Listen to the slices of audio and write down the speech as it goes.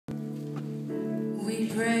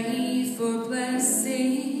pray for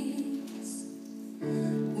blessings,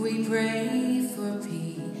 we pray for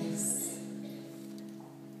peace,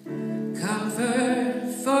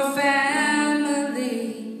 comfort for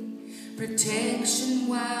family, protection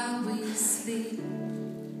while we sleep.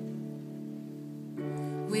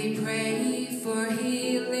 We pray for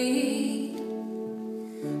healing,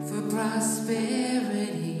 for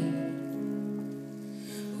prosperity.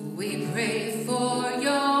 We pray for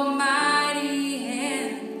your mighty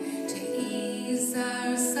hand to ease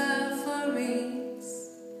our sufferings.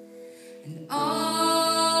 And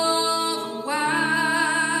all the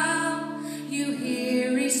while you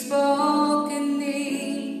hear His spoken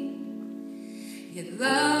need. You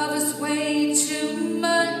love us way too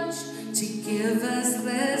much to give us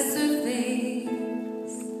lesser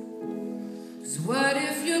things. 'Cause what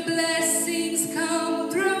if your blessings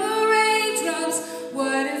come through raindrops?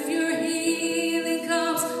 What if your healing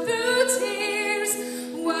comes through tears?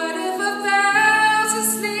 What if 1,000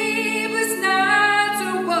 sleepless nights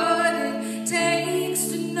are what it takes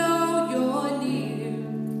to know you're near?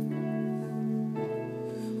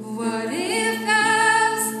 What if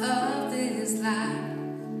halves of this life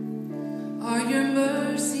are your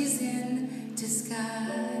mercies in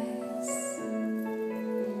disguise?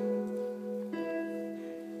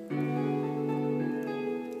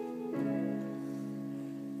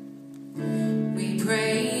 We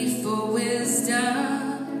pray for wisdom,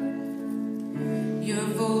 your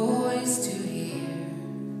voice to hear.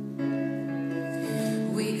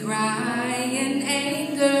 We cry in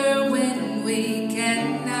anger when we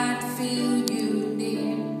cannot feel you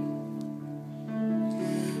near.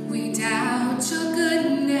 We doubt your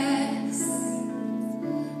goodness,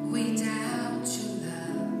 we doubt your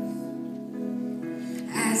love,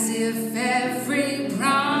 as if every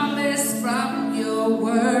promise from your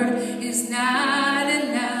word is not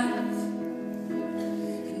enough.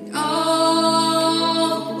 And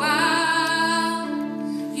all the while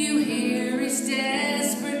you hear His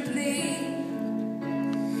desperate plea,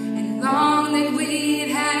 and long that we'd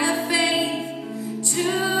have faith to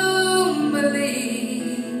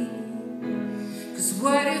believe. 'Cause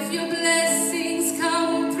what if your blessings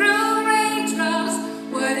come through raindrops?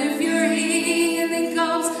 What if your healing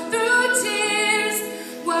comes through tears?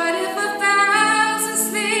 What if 1,000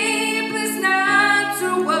 sleepless nights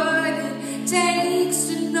are what it takes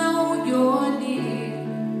to know you're near?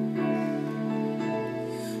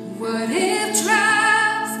 What if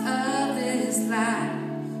trials of this life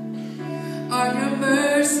are your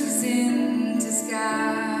mercies in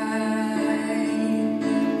disguise?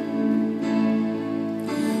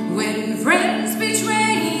 When friends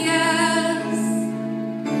betray us,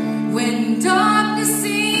 when darkness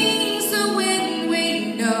seems to win, we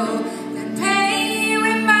know that pain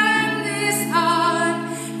reminds this heart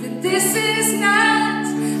that this is not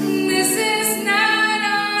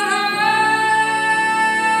our home.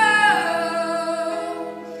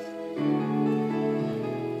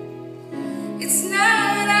 It's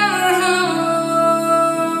not our home.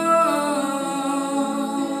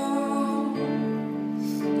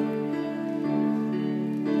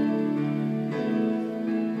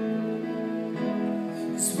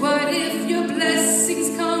 'Cause what if your blessings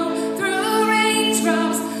come through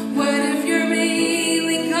raindrops? What if your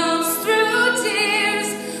healing comes through tears?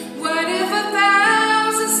 What if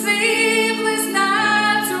 1,000 sleepless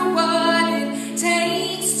nights are what it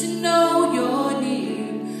takes to know you're near?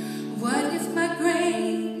 What if my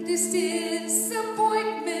greatest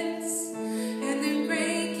disappointments and the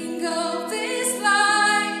breaking of this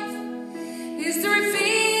life is the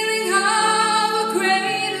revealing of a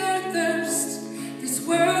greater thirst this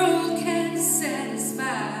world can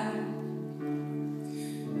satisfy?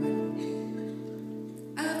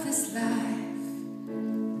 Of this life